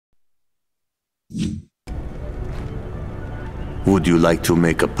Would you like to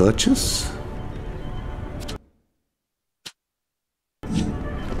make a purchase?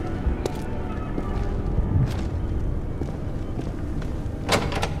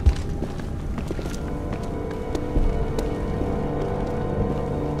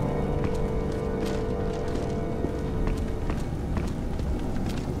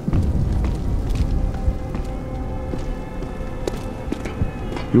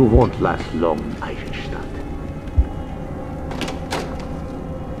 You won't last long in Eisenstadt.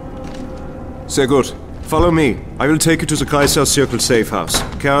 Sehr gut. Follow me. I will take you to the Kreisau Circle safe house.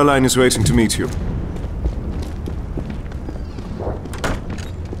 Caroline is waiting to meet you.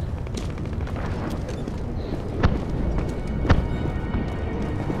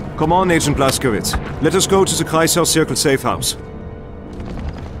 Come on, Agent Blaskowitz. Let us go to the Kreisau Circle safe house.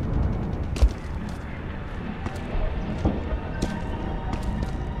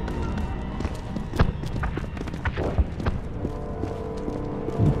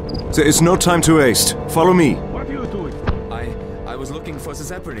 There is no time to waste. Follow me. What are you doing? I was looking for the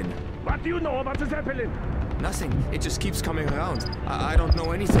Zeppelin. What do you know about the Zeppelin? Nothing. It just keeps coming around. I don't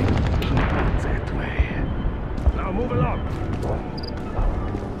know anything. That way. Now move along.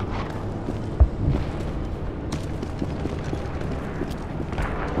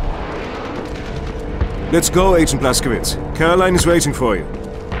 Let's go, Agent Blaskowitz. Caroline is waiting for you.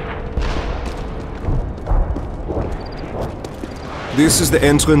 This is the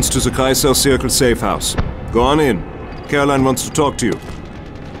entrance to the Kreisau Circle safe house. Go on in. Caroline wants to talk to you.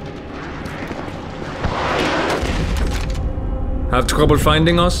 Have trouble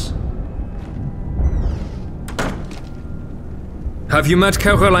finding us? Have you met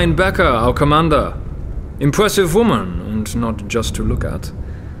Caroline Becker, our commander? Impressive woman, and not just to look at.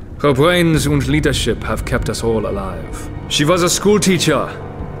 Her brains and leadership have kept us all alive. She was a schoolteacher,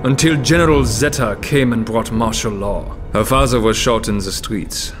 until General Zeta came and brought martial law. Her father was shot in the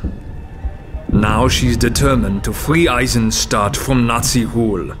streets. Now she's determined to free Eisenstadt from Nazi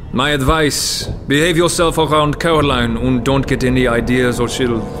rule. My advice, behave yourself around Caroline and don't get any ideas or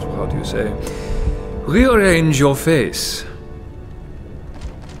she'll, how do you say, rearrange your face.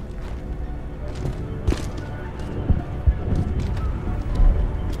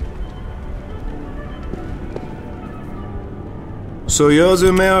 So you're the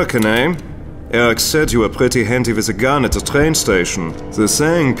American, eh? Eric said you were pretty handy with a gun at the train station. They're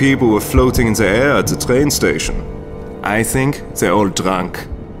saying people were floating in the air at the train station. I think they're all drunk.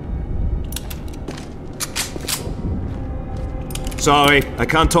 Sorry, I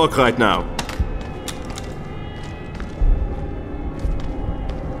can't talk right now.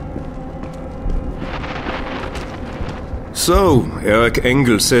 So, Eric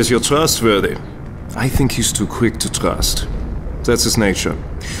Engel says you're trustworthy. I think he's too quick to trust. That's his nature.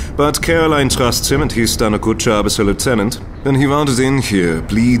 But Caroline trusts him and he's done a good job as a lieutenant. When he wandered in here,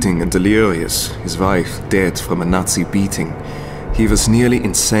 bleeding and delirious, his wife dead from a Nazi beating, he was nearly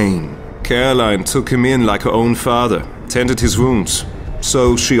insane. Caroline took him in like her own father, tended his wounds.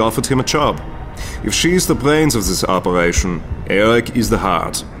 So she offered him a job. If she's the brains of this operation, Eric is the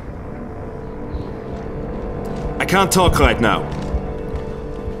heart. I can't talk right now.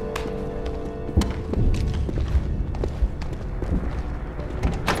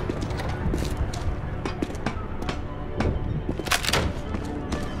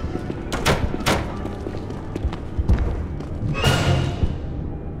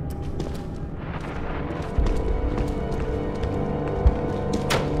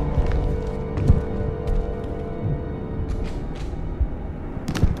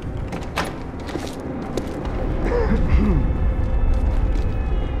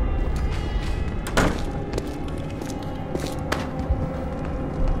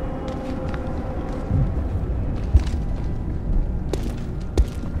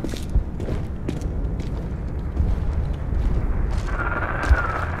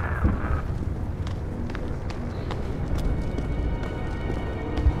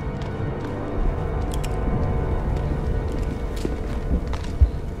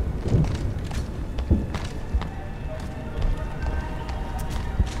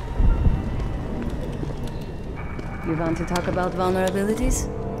 You want to talk about vulnerabilities?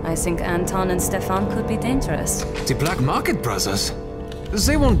 I think Anton and Stefan could be dangerous. The Black Market Brothers?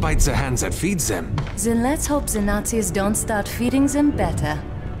 They won't bite the hand that feeds them. Then let's hope the Nazis don't start feeding them better.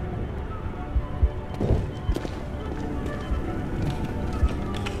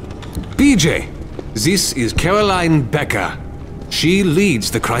 BJ, this is Caroline Becker. She leads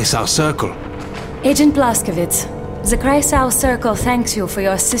the Kreisau Circle. Agent Blaskowitz, the Kreisau Circle thanks you for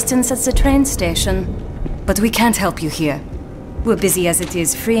your assistance at the train station. But we can't help you here. We're busy as it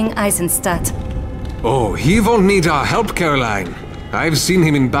is freeing Eisenstadt. Oh, he won't need our help, Caroline. I've seen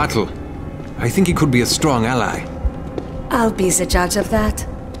him in battle. I think he could be a strong ally. I'll be the judge of that.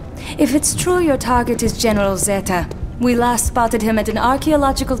 If it's true your target is General Zeta, we last spotted him at an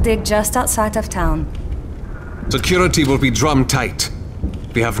archaeological dig just outside of town. Security will be drum tight.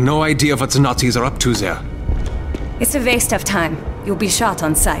 We have no idea what the Nazis are up to there. It's a waste of time. You'll be shot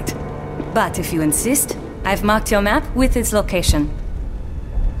on sight. But if you insist, I've marked your map with its location.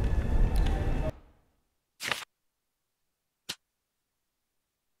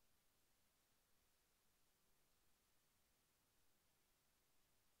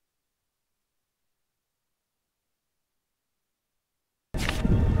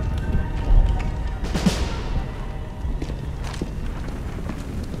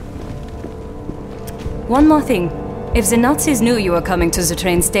 One more thing. If the Nazis knew you were coming to the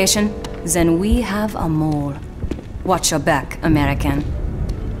train station, then we have a mole. Watch your back, American.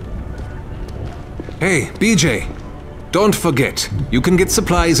 Hey, BJ. Don't forget, you can get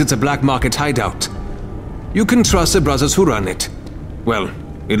supplies at the black market hideout. You can trust the brothers who run it. Well,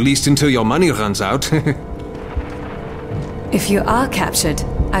 at least until your money runs out. If you are captured,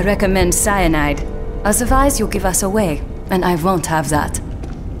 I recommend cyanide. Otherwise, you'll give us away, and I won't have that.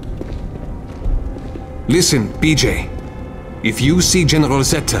 Listen, BJ. If you see General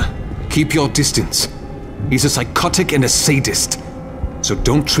Zeta, keep your distance. He's a psychotic and a sadist. So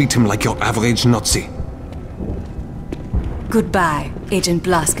don't treat him like your average Nazi. Goodbye, Agent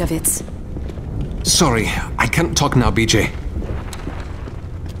Blazkowicz. Sorry, I can't talk now, BJ.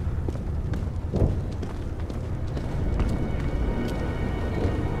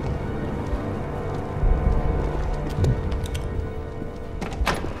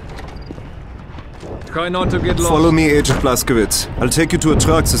 Try not to get lost. Follow me, Agent Blazkowicz. I'll take you to a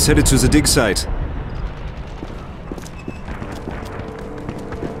truck that's headed to the dig site.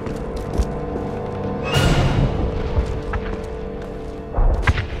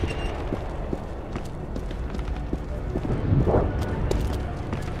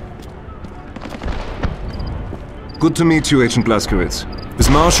 Good to meet you, Agent Blazkowicz. With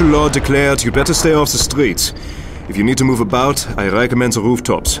martial law declared, you better stay off the streets. If you need to move about, I recommend the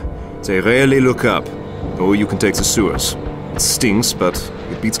rooftops. They rarely look up. Or you can take the sewers. It stinks, but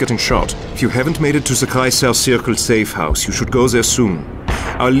it beats getting shot. If you haven't made it to the Kreisau Circle safe house, you should go there soon.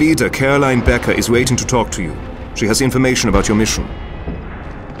 Our leader, Caroline Becker, is waiting to talk to you. She has information about your mission.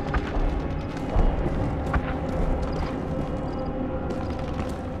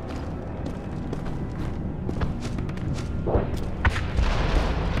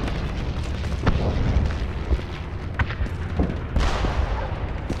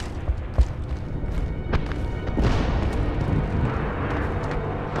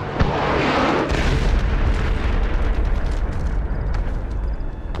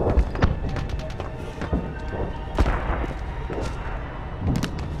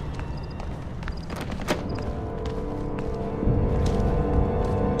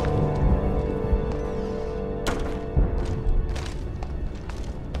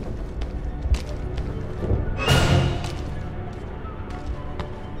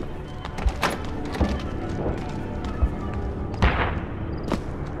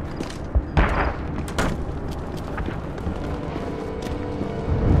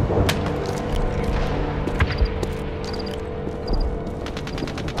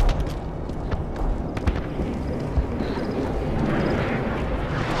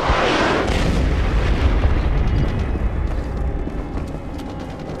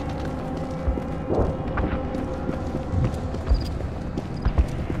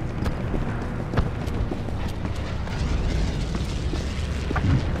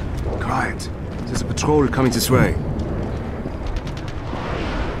 There's a patrol coming this way.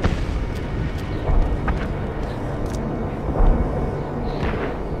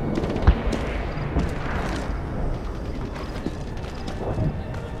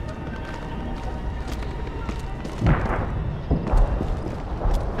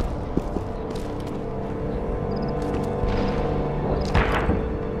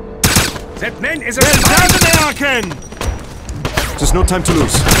 That man is a South American! There's no time to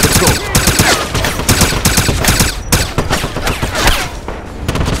lose. Let's go.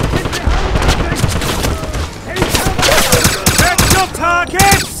 That's your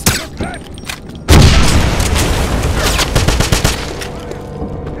targets!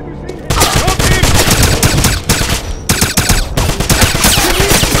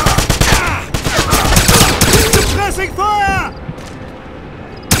 Pressing fire!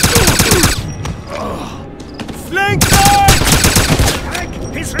 Flank them!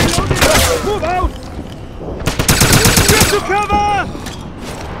 He's reloading! Move out! Get to cover!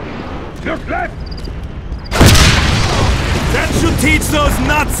 Look left! teach those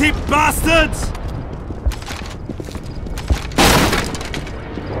Nazi bastards!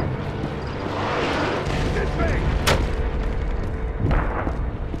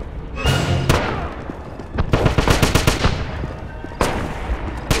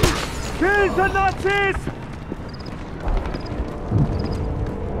 Kill the Nazis!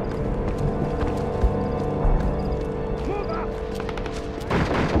 Move up!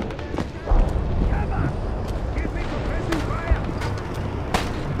 Cover! Give me suppressing fire!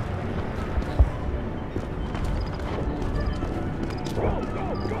 Go, go,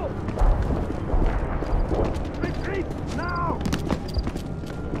 go! Retreat now!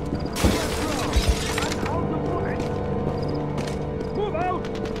 And out the bullets! Move out!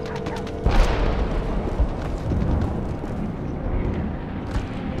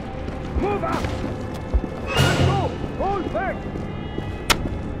 Move up! Let's go! Hold back!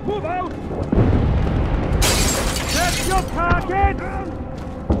 Move out! That's your target!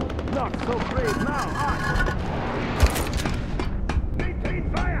 Not so brave now, huh? Maintain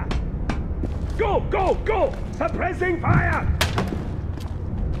fire! Go, go, go! Suppressing fire!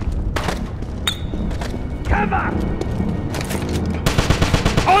 Cover!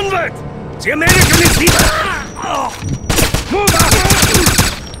 Onward! The American is here! Move up!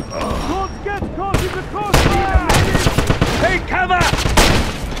 Don't get caught in the crossfire! Take cover!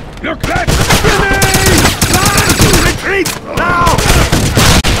 Look left! Retreat! Now!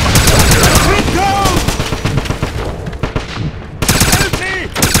 Retreat, go! Help me!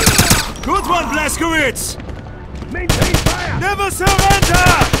 Good one, Blazkowicz! Maintain fire! Never surrender!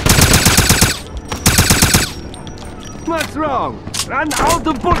 What's wrong? Run out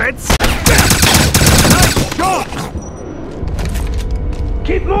of bullets! Nice shot!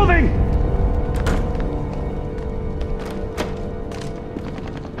 Keep moving!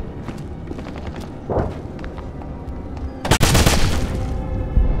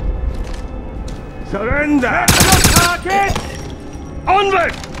 Surrender! That's your target!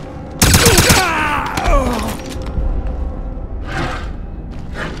 Onward!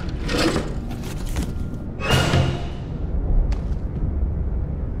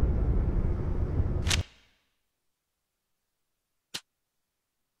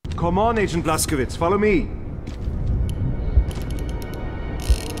 Come on, Agent Blazkowicz, follow me.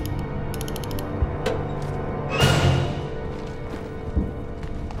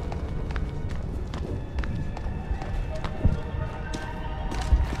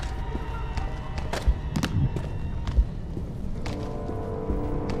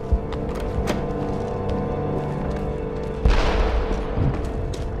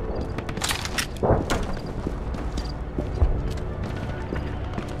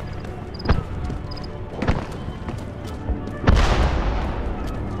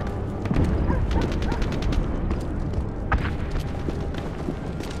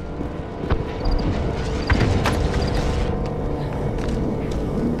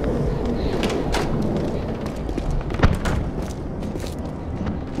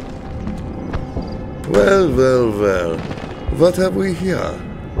 Well, well, well. What have we here?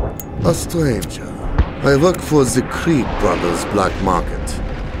 A stranger. I work for the Creed Brothers Black Market.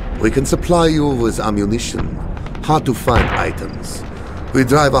 We can supply you with ammunition, hard-to-find items. We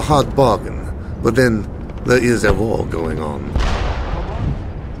drive a hard bargain, but then there is a war going on.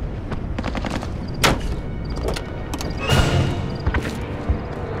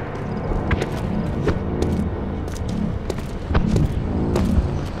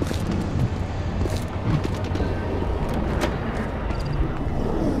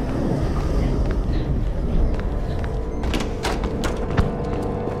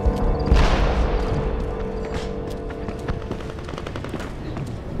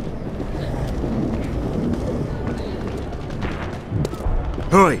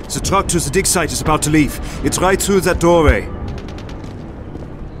 Hurry! The truck to the dig site is about to leave. It's right through that doorway.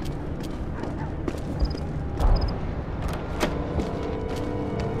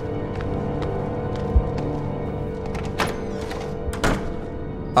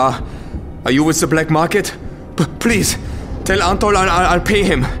 Are you with the black market? Please, tell Antol I'll pay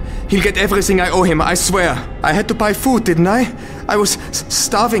him. He'll get everything I owe him, I swear. I had to buy food, didn't I? I was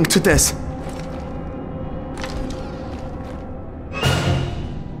starving to death.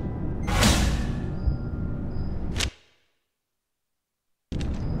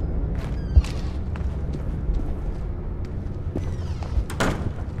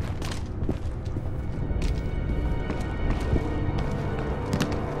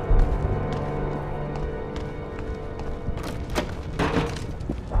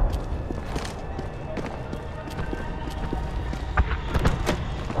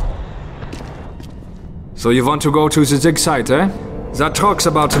 So you want to go to the dig site, eh? That truck's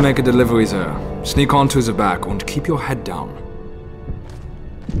about to make a delivery there. Sneak onto the back and keep your head down.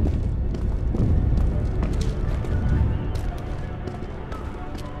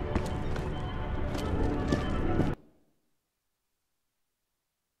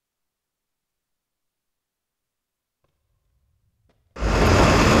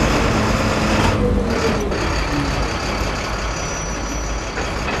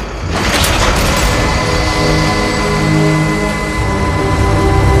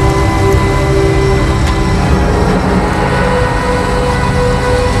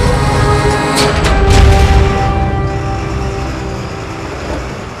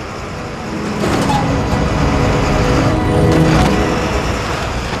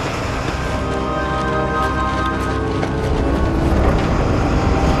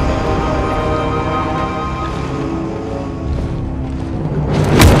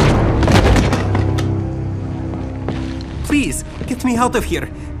 Please, get me out of here.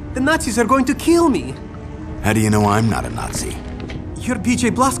 The Nazis are going to kill me. How do you know I'm not a Nazi? You're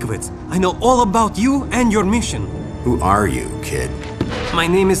BJ Blazkowicz. I know all about you and your mission. Who are you, kid? My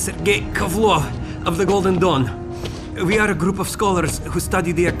name is Sergei Kovlov of the Golden Dawn. We are a group of scholars who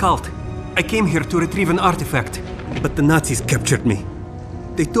study the occult. I came here to retrieve an artifact, but the Nazis captured me.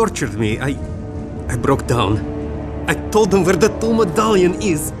 They tortured me. I broke down. I told them where the Thule medallion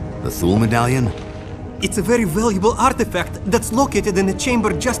is. The Thule medallion? It's a very valuable artifact that's located in a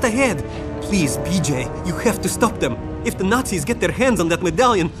chamber just ahead. Please, BJ, you have to stop them. If the Nazis get their hands on that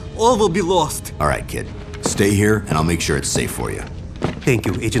medallion, all will be lost. All right, kid. Stay here, and I'll make sure it's safe for you. Thank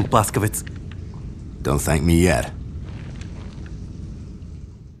you, Agent Blazkowicz. Don't thank me yet.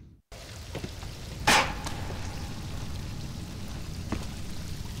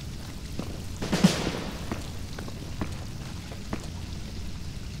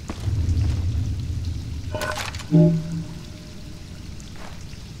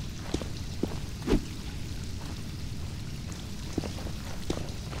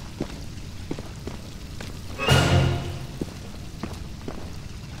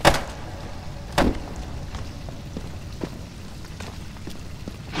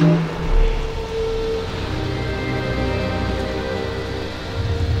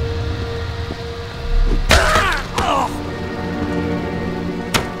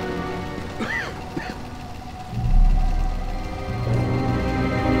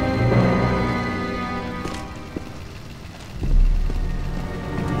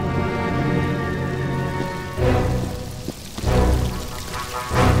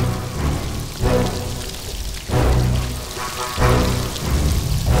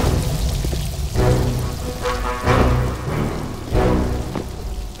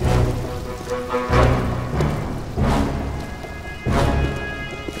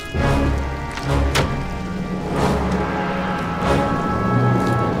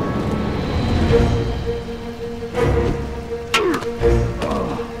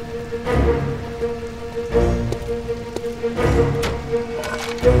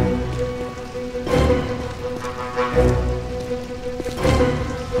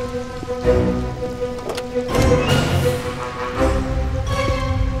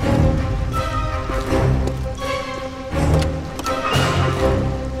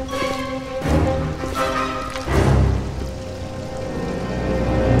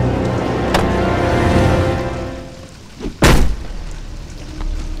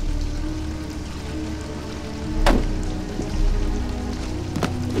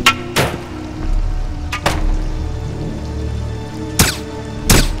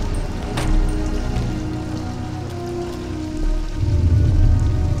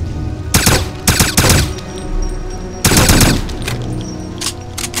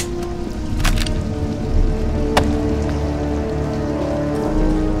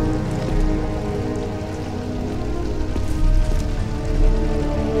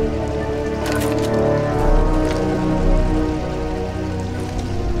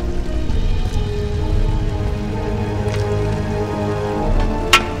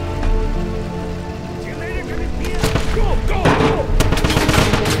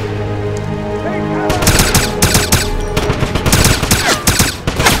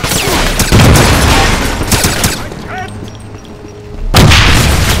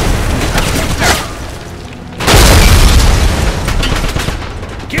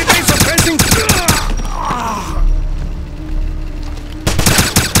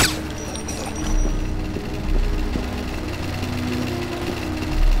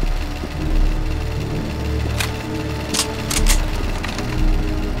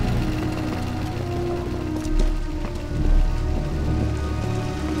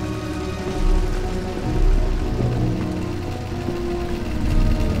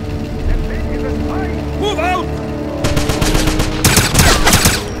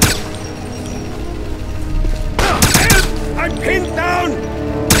 down!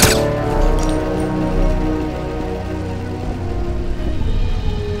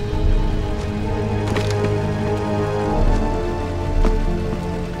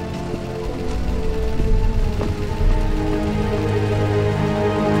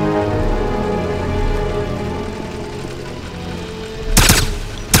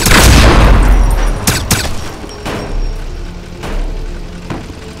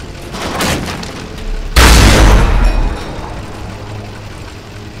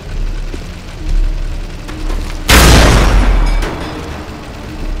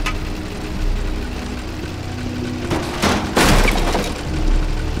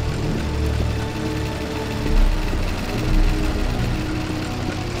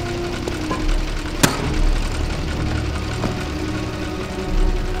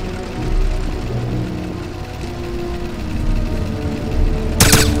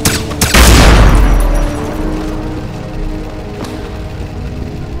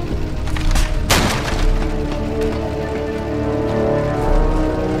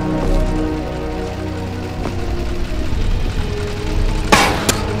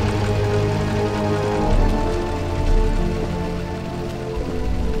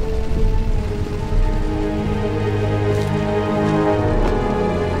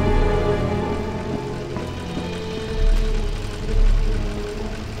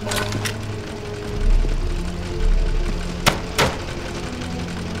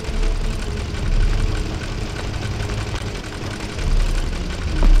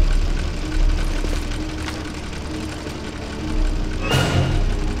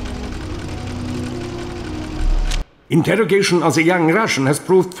 Interrogation of the young Russian has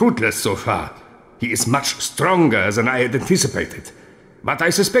proved fruitless so far. He is much stronger than I had anticipated. But I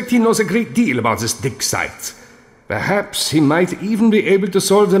suspect he knows a great deal about this dig site. Perhaps he might even be able to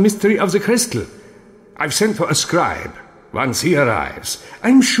solve the mystery of the crystal. I've sent for a scribe. Once he arrives,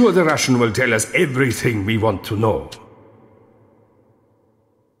 I'm sure the Russian will tell us everything we want to know.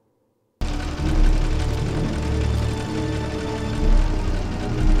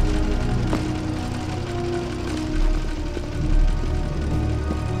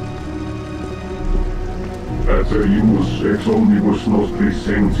 Aterimus ex omnibus nostris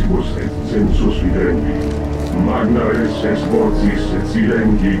sensibus et sensus videndi. Magna res es vocis et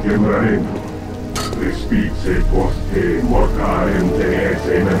silenci tembrarendo. Respice post te mortarem te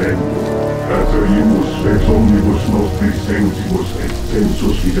esse memento. Aterimus ex omnibus nostris sensibus et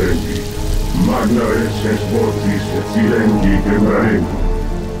sensus videndi. Magna res es vocis et silenci tembrarendo.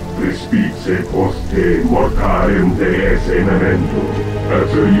 Respice post te mortarem te esse memento.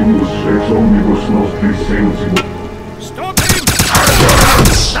 Aterimus ex omnibus nostris sensibus. Stop him!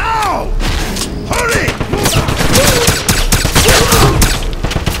 Now! Hurry!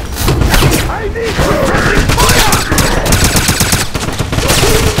 I need suppressing fire!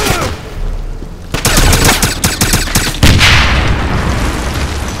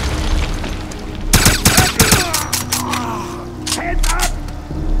 Head up!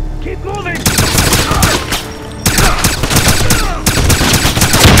 Keep moving!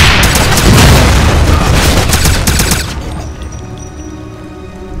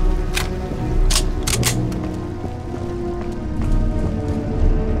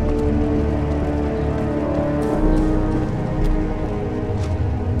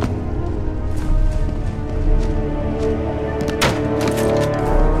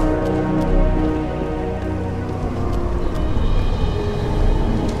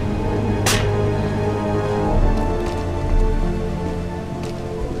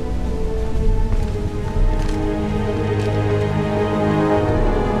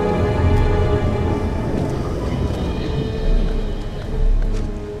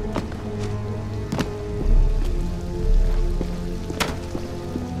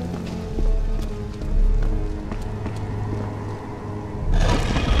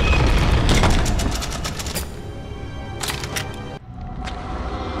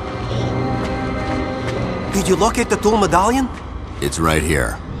 Did you locate the tool medallion? It's right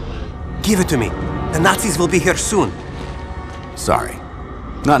here. Give it to me. The Nazis will be here soon. Sorry.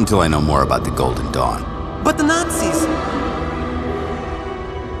 Not until I know more about the Golden Dawn. But the Nazis...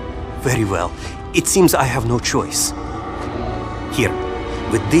 Very well. It seems I have no choice. Here.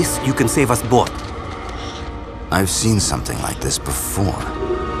 With this, you can save us both. I've seen something like this before.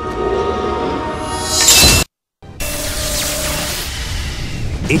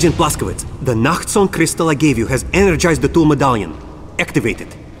 Agent Blaskowitz, the Nachtzone crystal I gave you has energized the tool medallion. Activate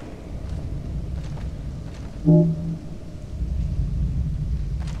it.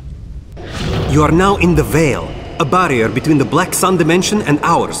 You are now in the Veil, a barrier between the Black Sun dimension and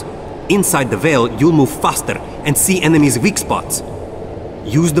ours. Inside the Veil, you'll move faster and see enemies' weak spots.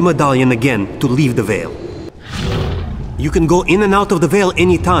 Use the medallion again to leave the Veil. You can go in and out of the Veil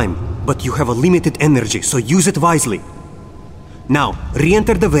anytime, but you have a limited energy, so use it wisely. Now,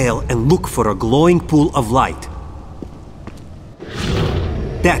 re-enter the Veil and look for a glowing pool of light.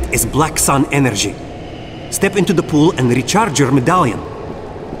 That is Black Sun energy. Step into the pool and recharge your medallion.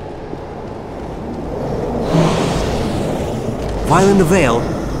 While in the Veil,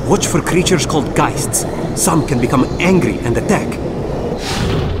 watch for creatures called Geists. Some can become angry and attack.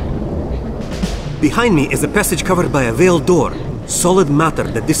 Behind me is a passage covered by a Veil door, solid matter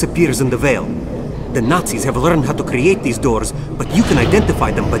that disappears in the Veil. The Nazis have learned how to create these doors, but you can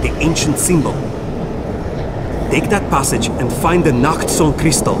identify them by the ancient symbol. Take that passage and find the Nachtzone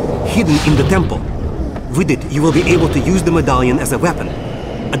crystal, hidden in the temple. With it, you will be able to use the medallion as a weapon.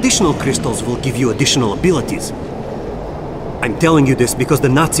 Additional crystals will give you additional abilities. I'm telling you this because the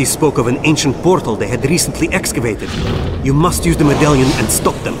Nazis spoke of an ancient portal they had recently excavated. You must use the medallion and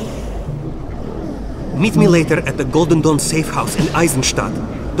stop them. Meet me later at the Golden Dawn safe house in Eisenstadt.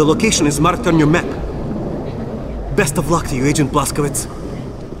 The location is marked on your map. Best of luck to you, Agent Blazkowicz.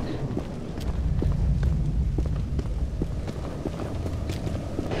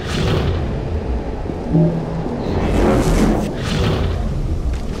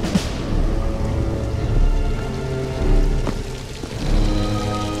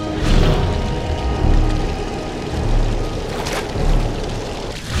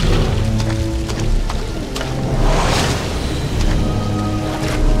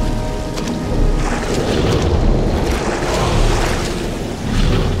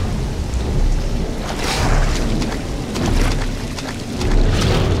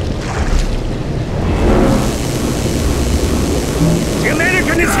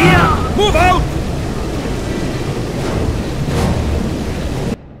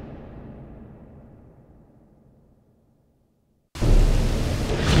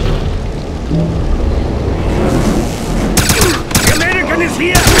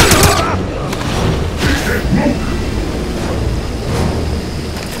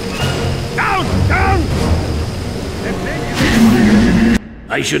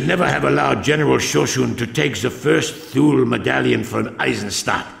 I should never have allowed General Shoshun to take the first Thule medallion from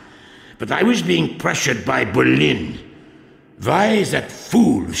Eisenstadt. But I was being pressured by Berlin. Why that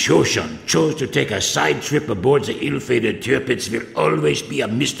fool Shoshun chose to take a side trip aboard the ill-fated Tirpitz will always be a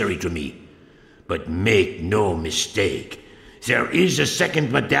mystery to me. But make no mistake, there is a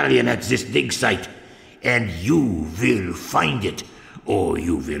second medallion at this dig site, and you will find it, or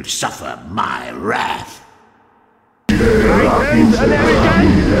you will suffer my wrath.